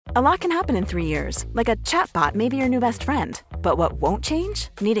A lot can happen in 3 years, like a chatbot may be your new best friend. But what won't change?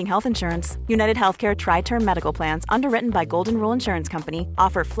 Needing health insurance. United Healthcare Tri-Term Medical Plans, underwritten by Golden Rule Insurance Company,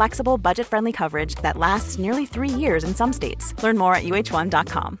 offer flexible, budget-friendly coverage that lasts nearly 3 years in some states. Learn more at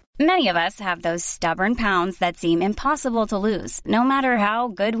uh1.com. Many of us have those stubborn pounds that seem impossible to lose, no matter how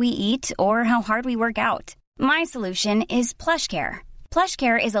good we eat or how hard we work out. My solution is PlushCare.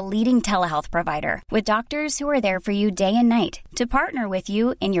 PlushCare is a leading telehealth provider with doctors who are there for you day and night to partner with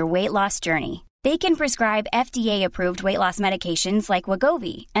you in your weight loss journey. They can prescribe FDA-approved weight loss medications like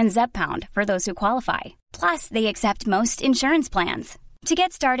Wegovy and Zepbound for those who qualify. Plus, they accept most insurance plans. To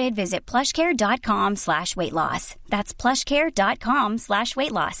get started, visit plushcare.com/weightloss. That's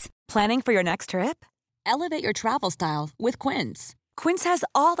plushcare.com/weightloss. Planning for your next trip? Elevate your travel style with Quince. Quince has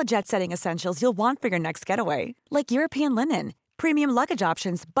all the jet-setting essentials you'll want for your next getaway, like European linen, premium luggage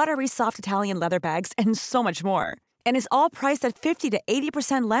options, buttery soft Italian leather bags, and so much more. And is all priced at 50 to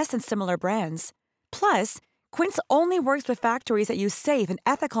 80% less than similar brands. Plus, Quince only works with factories that use safe and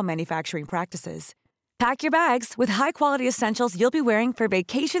ethical manufacturing practices. Pack your bags with high-quality essentials you'll be wearing for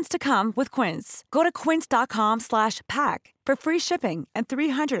vacations to come with Quince. Go to quince.com/pack for free shipping and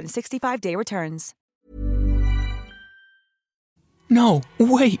 365-day returns. No,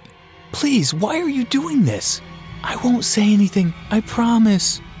 wait. Please, why are you doing this? I won't say anything, I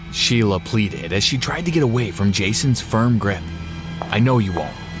promise. Sheila pleaded as she tried to get away from Jason's firm grip. I know you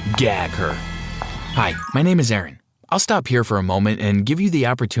won't. Gag her. Hi, my name is Aaron. I'll stop here for a moment and give you the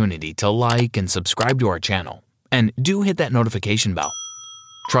opportunity to like and subscribe to our channel. And do hit that notification bell.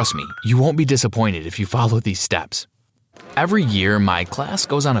 Trust me, you won't be disappointed if you follow these steps. Every year, my class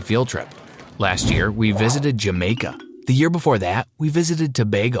goes on a field trip. Last year, we visited Jamaica. The year before that, we visited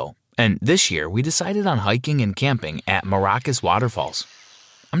Tobago. And this year, we decided on hiking and camping at Maracas Waterfalls.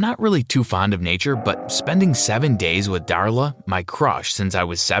 I'm not really too fond of nature, but spending 7 days with Darla, my crush since I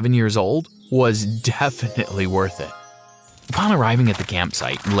was 7 years old, was definitely worth it. Upon arriving at the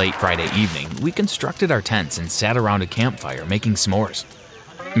campsite late Friday evening, we constructed our tents and sat around a campfire making s'mores.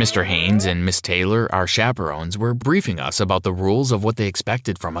 Mr. Haynes and Miss Taylor, our chaperones, were briefing us about the rules of what they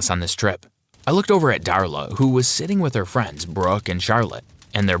expected from us on this trip. I looked over at Darla, who was sitting with her friends Brooke and Charlotte,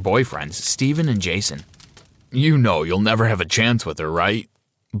 and their boyfriends Steven and Jason. You know you'll never have a chance with her, right?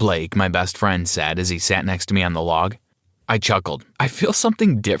 Blake, my best friend, said as he sat next to me on the log. I chuckled. I feel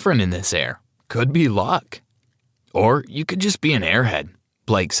something different in this air. Could be luck. Or you could just be an airhead,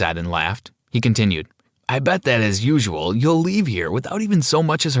 Blake said and laughed. He continued, I bet that as usual, you'll leave here without even so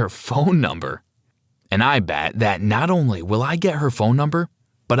much as her phone number. And I bet that not only will I get her phone number,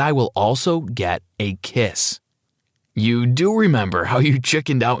 but I will also get a kiss. You do remember how you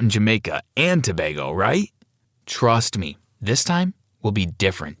chickened out in Jamaica and Tobago, right? Trust me, this time will be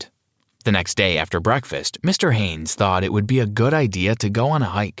different. The next day after breakfast, Mr. Haynes thought it would be a good idea to go on a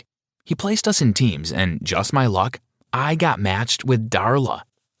hike. He placed us in teams, and just my luck, I got matched with Darla.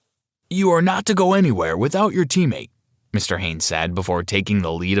 You are not to go anywhere without your teammate, Mr. Haynes said before taking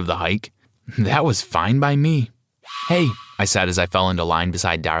the lead of the hike. That was fine by me. Hey, I said as I fell into line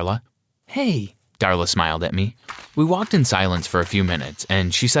beside Darla. Hey, Darla smiled at me. We walked in silence for a few minutes,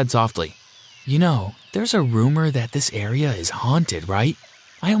 and she said softly, You know, there's a rumor that this area is haunted, right?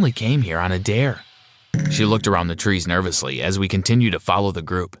 I only came here on a dare. She looked around the trees nervously as we continued to follow the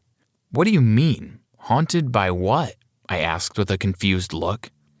group. What do you mean? Haunted by what? I asked with a confused look.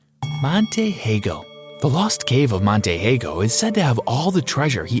 Monte Hago. The lost cave of Monte Hago is said to have all the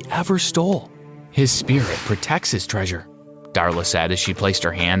treasure he ever stole. His spirit protects his treasure, Darla said as she placed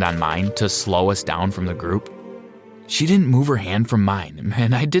her hand on mine to slow us down from the group. She didn't move her hand from mine,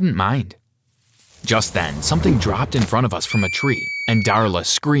 and I didn't mind. Just then, something dropped in front of us from a tree, and Darla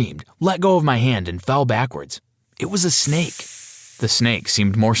screamed, let go of my hand, and fell backwards. It was a snake. The snake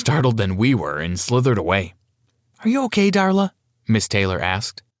seemed more startled than we were and slithered away. Are you okay, Darla? Miss Taylor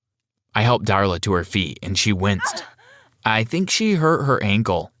asked. I helped Darla to her feet, and she winced. I think she hurt her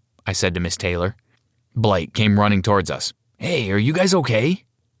ankle, I said to Miss Taylor. Blake came running towards us. Hey, are you guys okay?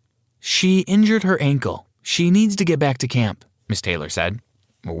 She injured her ankle. She needs to get back to camp, Miss Taylor said.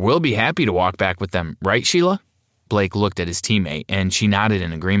 We'll be happy to walk back with them, right, Sheila? Blake looked at his teammate, and she nodded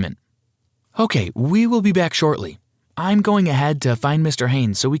in agreement. Okay, we will be back shortly. I'm going ahead to find Mr.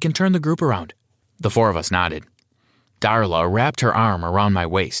 Haynes so we can turn the group around. The four of us nodded. Darla wrapped her arm around my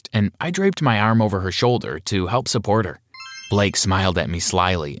waist, and I draped my arm over her shoulder to help support her. Blake smiled at me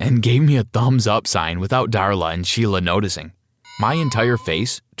slyly and gave me a thumbs up sign without Darla and Sheila noticing. My entire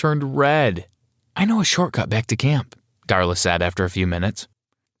face turned red. I know a shortcut back to camp, Darla said after a few minutes.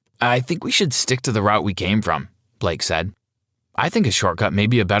 I think we should stick to the route we came from, Blake said. I think a shortcut may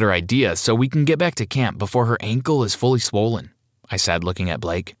be a better idea so we can get back to camp before her ankle is fully swollen, I said looking at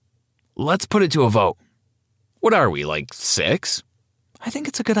Blake. Let's put it to a vote. What are we, like 6? I think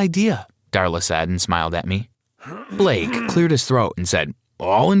it's a good idea, Darla said and smiled at me. Blake cleared his throat and said,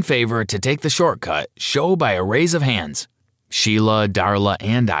 all in favor to take the shortcut, show by a raise of hands. Sheila, Darla,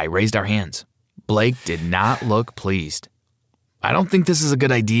 and I raised our hands. Blake did not look pleased. I don't think this is a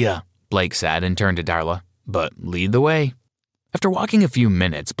good idea, Blake said and turned to Darla, but lead the way. After walking a few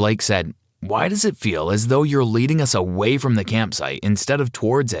minutes, Blake said, why does it feel as though you're leading us away from the campsite instead of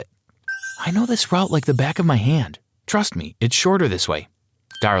towards it? I know this route like the back of my hand. Trust me, it's shorter this way.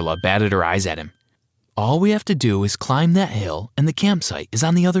 Darla batted her eyes at him. All we have to do is climb that hill and the campsite is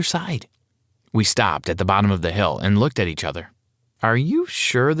on the other side. We stopped at the bottom of the hill and looked at each other. Are you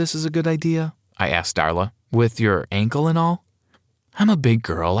sure this is a good idea? I asked Darla, with your ankle and all. I'm a big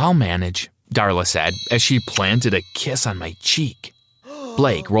girl, I'll manage, Darla said as she planted a kiss on my cheek.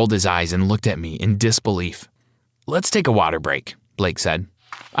 Blake rolled his eyes and looked at me in disbelief. Let's take a water break, Blake said.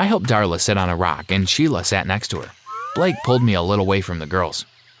 I helped Darla sit on a rock and Sheila sat next to her. Blake pulled me a little away from the girls.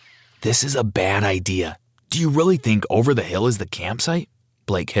 This is a bad idea. Do you really think over the hill is the campsite?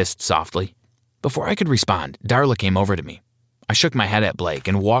 Blake hissed softly. Before I could respond, Darla came over to me. I shook my head at Blake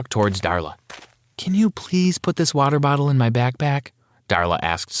and walked towards Darla. Can you please put this water bottle in my backpack? Darla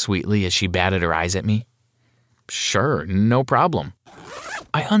asked sweetly as she batted her eyes at me. Sure, no problem.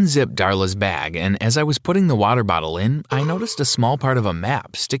 I unzipped Darla's bag, and as I was putting the water bottle in, I noticed a small part of a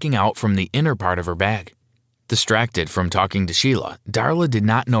map sticking out from the inner part of her bag. Distracted from talking to Sheila, Darla did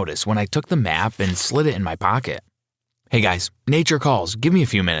not notice when I took the map and slid it in my pocket. Hey guys, nature calls, give me a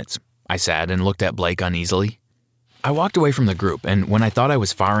few minutes, I said and looked at Blake uneasily. I walked away from the group, and when I thought I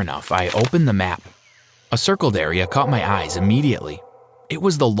was far enough, I opened the map. A circled area caught my eyes immediately. It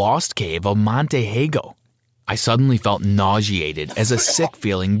was the lost cave of Monte Hago. I suddenly felt nauseated as a sick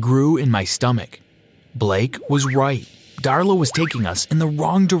feeling grew in my stomach. Blake was right. Darla was taking us in the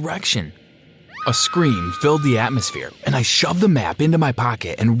wrong direction. A scream filled the atmosphere, and I shoved the map into my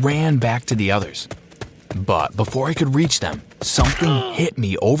pocket and ran back to the others. But before I could reach them, something hit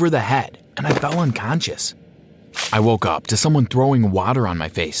me over the head, and I fell unconscious. I woke up to someone throwing water on my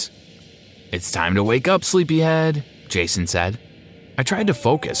face. It's time to wake up, sleepyhead, Jason said. I tried to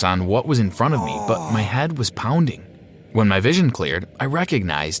focus on what was in front of me, but my head was pounding. When my vision cleared, I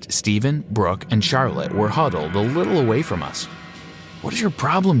recognized Stephen, Brooke, and Charlotte were huddled a little away from us. What is your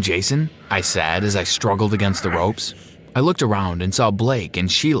problem, Jason? I said as I struggled against the ropes. I looked around and saw Blake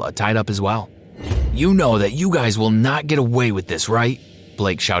and Sheila tied up as well. You know that you guys will not get away with this, right?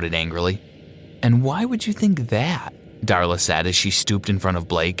 Blake shouted angrily. And why would you think that? Darla said as she stooped in front of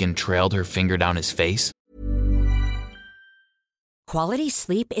Blake and trailed her finger down his face. Quality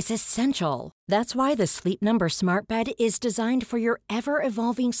sleep is essential. That's why the Sleep Number Smart Bed is designed for your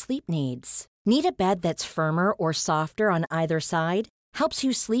ever-evolving sleep needs. Need a bed that's firmer or softer on either side? Helps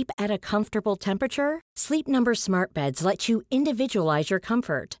you sleep at a comfortable temperature? Sleep Number Smart Beds let you individualize your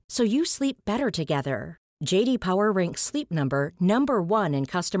comfort so you sleep better together. J.D. Power ranks Sleep Number number 1 in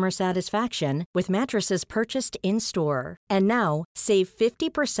customer satisfaction with mattresses purchased in-store. And now, save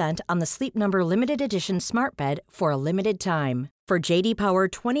 50% on the Sleep Number Limited Edition Smart Bed for a limited time. For J.D. Power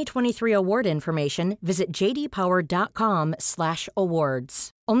 2023 award information, visit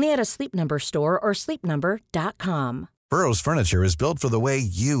jdpower.com/awards. Only at a Sleep Number store or sleepnumber.com. Burrow's furniture is built for the way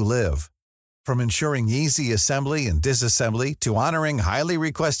you live. From ensuring easy assembly and disassembly to honoring highly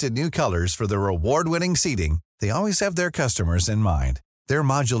requested new colors for their award-winning seating, they always have their customers in mind. Their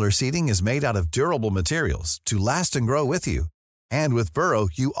modular seating is made out of durable materials to last and grow with you. And with Burrow,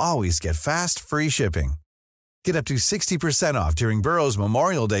 you always get fast, free shipping. Get up to 60% off during Burrow's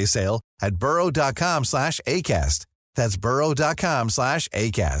Memorial Day sale at burrow.com/ACAST. That's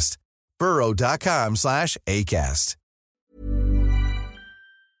burrow.com/ACAST. burrow.com/ACAST.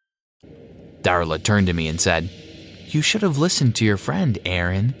 Darla turned to me and said, You should have listened to your friend,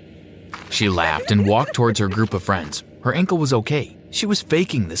 Aaron. She laughed and walked towards her group of friends. Her ankle was okay. She was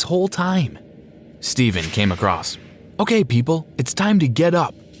faking this whole time. Stephen came across. Okay, people, it's time to get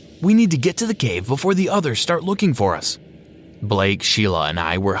up. We need to get to the cave before the others start looking for us. Blake, Sheila, and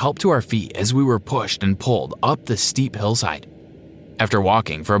I were helped to our feet as we were pushed and pulled up the steep hillside. After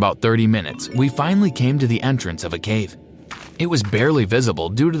walking for about 30 minutes, we finally came to the entrance of a cave. It was barely visible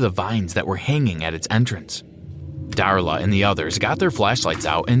due to the vines that were hanging at its entrance. Darla and the others got their flashlights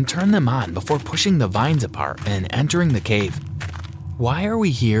out and turned them on before pushing the vines apart and entering the cave. Why are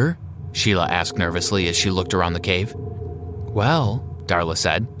we here? Sheila asked nervously as she looked around the cave. Well, Darla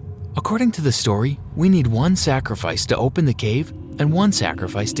said, according to the story, we need one sacrifice to open the cave and one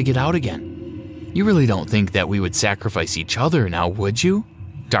sacrifice to get out again. You really don't think that we would sacrifice each other now, would you?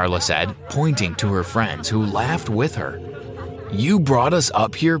 Darla said, pointing to her friends who laughed with her. You brought us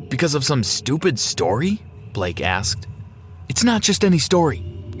up here because of some stupid story? Blake asked. It's not just any story,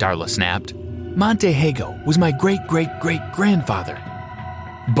 Darla snapped. Montehago was my great-great-great-grandfather.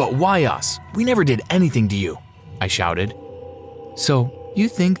 But why us? We never did anything to you, I shouted. So, you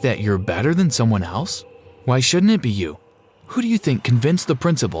think that you're better than someone else? Why shouldn't it be you? Who do you think convinced the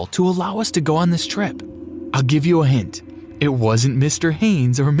principal to allow us to go on this trip? I'll give you a hint. It wasn't Mr.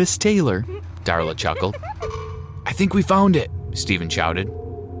 Haynes or Miss Taylor, Darla chuckled. I think we found it, Stephen shouted.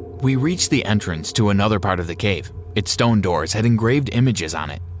 We reached the entrance to another part of the cave. Its stone doors had engraved images on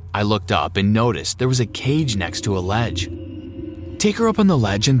it. I looked up and noticed there was a cage next to a ledge. Take her up on the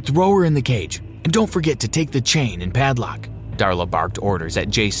ledge and throw her in the cage. And don't forget to take the chain and padlock. Darla barked orders at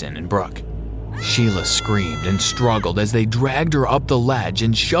Jason and Brooke. Sheila screamed and struggled as they dragged her up the ledge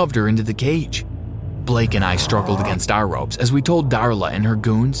and shoved her into the cage. Blake and I struggled against our ropes as we told Darla and her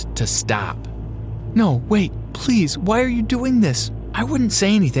goons to stop. No, wait, please, why are you doing this? I wouldn't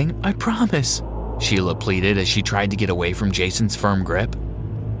say anything, I promise, Sheila pleaded as she tried to get away from Jason's firm grip.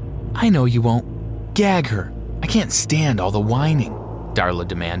 I know you won't. Gag her. I can't stand all the whining, Darla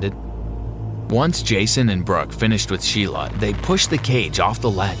demanded. Once Jason and Brooke finished with Sheila, they pushed the cage off the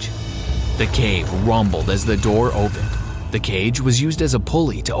ledge. The cave rumbled as the door opened. The cage was used as a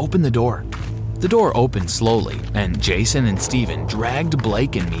pulley to open the door. The door opened slowly, and Jason and Stephen dragged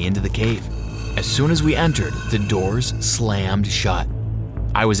Blake and me into the cave. As soon as we entered, the doors slammed shut.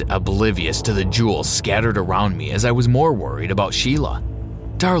 I was oblivious to the jewels scattered around me as I was more worried about Sheila.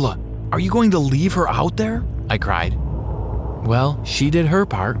 Darla, are you going to leave her out there? I cried. Well, she did her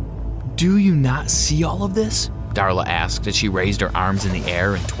part. Do you not see all of this? Darla asked as she raised her arms in the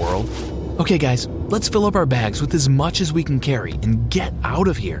air and twirled. Okay guys, let's fill up our bags with as much as we can carry and get out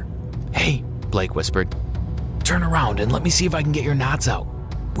of here. Hey, Blake whispered. Turn around and let me see if I can get your knots out.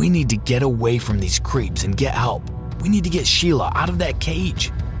 We need to get away from these creeps and get help. We need to get Sheila out of that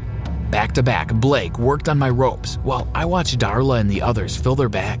cage. Back to back, Blake worked on my ropes while I watched Darla and the others fill their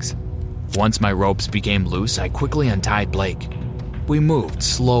bags. Once my ropes became loose, I quickly untied Blake. We moved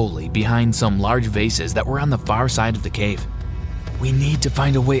slowly behind some large vases that were on the far side of the cave. We need to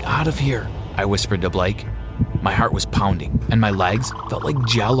find a way out of here, I whispered to Blake. My heart was pounding and my legs felt like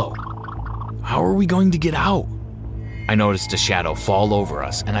jello. How are we going to get out? I noticed a shadow fall over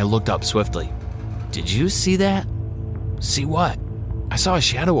us and I looked up swiftly. Did you see that? See what? I saw a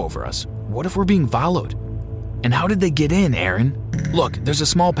shadow over us. What if we're being followed? And how did they get in, Aaron? Look, there's a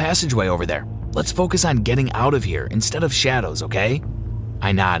small passageway over there. Let's focus on getting out of here instead of shadows, okay?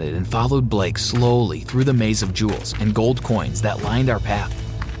 I nodded and followed Blake slowly through the maze of jewels and gold coins that lined our path.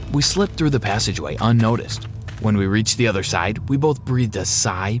 We slipped through the passageway unnoticed. When we reached the other side, we both breathed a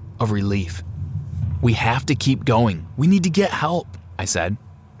sigh of relief. We have to keep going. We need to get help, I said.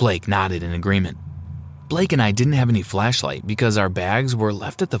 Blake nodded in agreement. Blake and I didn't have any flashlight because our bags were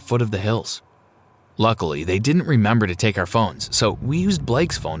left at the foot of the hills. Luckily, they didn't remember to take our phones, so we used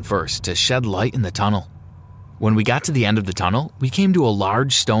Blake's phone first to shed light in the tunnel. When we got to the end of the tunnel, we came to a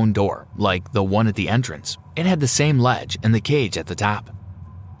large stone door, like the one at the entrance. It had the same ledge and the cage at the top.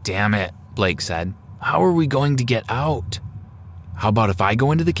 Damn it, Blake said. How are we going to get out? How about if I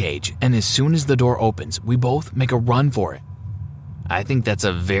go into the cage, and as soon as the door opens, we both make a run for it? I think that's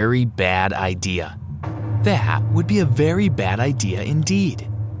a very bad idea. That would be a very bad idea indeed,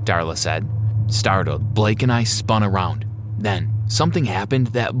 Darla said. Startled, Blake and I spun around. Then, something happened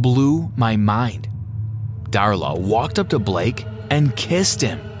that blew my mind. Darla walked up to Blake and kissed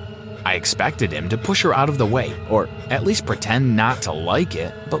him. I expected him to push her out of the way, or at least pretend not to like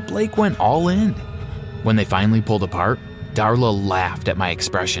it, but Blake went all in. When they finally pulled apart, Darla laughed at my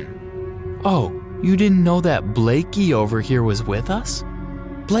expression. Oh, you didn't know that Blakey over here was with us?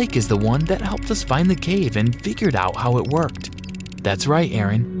 Blake is the one that helped us find the cave and figured out how it worked. That's right,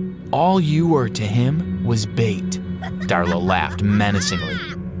 Aaron. All you were to him was bait. Darla laughed menacingly.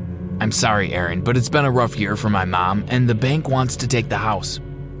 I'm sorry, Aaron, but it's been a rough year for my mom, and the bank wants to take the house.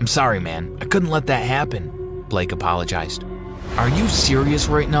 I'm sorry, man. I couldn't let that happen. Blake apologized. Are you serious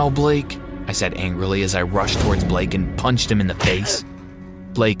right now, Blake? I said angrily as I rushed towards Blake and punched him in the face.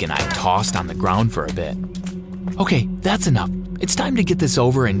 Blake and I tossed on the ground for a bit. Okay, that's enough. It's time to get this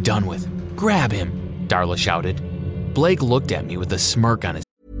over and done with. Grab him, Darla shouted. Blake looked at me with a smirk on his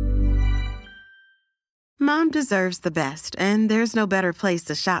Mom deserves the best, and there's no better place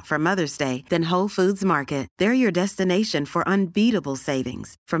to shop for Mother's Day than Whole Foods Market. They're your destination for unbeatable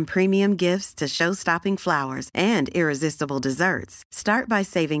savings, from premium gifts to show-stopping flowers and irresistible desserts. Start by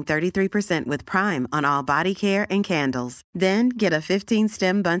saving 33% with Prime on all body care and candles. Then get a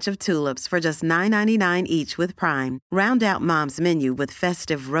 15-stem bunch of tulips for just $9.99 each with Prime. Round out Mom's menu with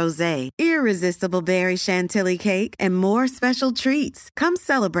festive rosé, irresistible berry chantilly cake, and more special treats. Come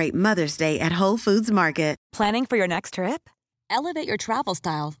celebrate Mother's Day at Whole Foods Market. Planning for your next trip? Elevate your travel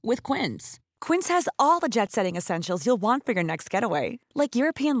style with Quince. Quince has all the jet-setting essentials you'll want for your next getaway, like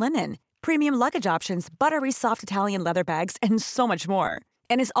European linen, premium luggage options, buttery soft Italian leather bags, and so much more.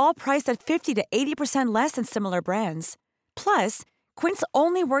 And is all priced at 50 to 80% less than similar brands. Plus, Quince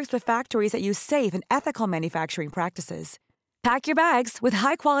only works with factories that use safe and ethical manufacturing practices. Pack your bags with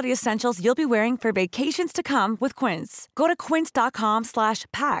high-quality essentials you'll be wearing for vacations to come with Quince. Go to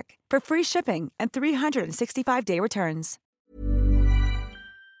quince.com/pack for free shipping and 365-day returns.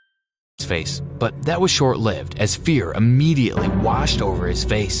 His face, but that was short-lived as fear immediately washed over his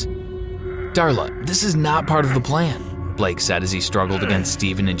face. Darla, this is not part of the plan, Blake said as he struggled against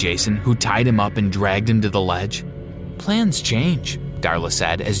Steven and Jason, who tied him up and dragged him to the ledge. Plans change, Darla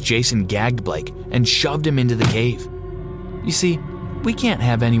said as Jason gagged Blake and shoved him into the cave. You see, we can't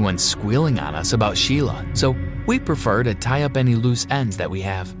have anyone squealing on us about Sheila, so we prefer to tie up any loose ends that we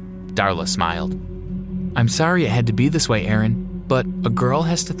have. Darla smiled. I'm sorry it had to be this way, Aaron, but a girl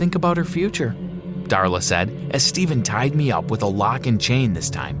has to think about her future, Darla said as Steven tied me up with a lock and chain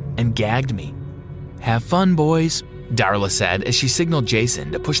this time and gagged me. Have fun, boys, Darla said as she signaled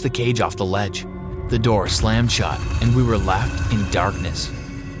Jason to push the cage off the ledge. The door slammed shut and we were left in darkness.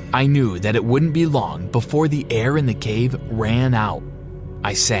 I knew that it wouldn't be long before the air in the cave ran out.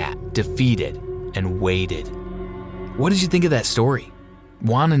 I sat, defeated, and waited. What did you think of that story?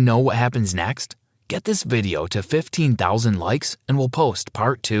 Want to know what happens next? Get this video to 15,000 likes and we'll post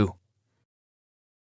part 2.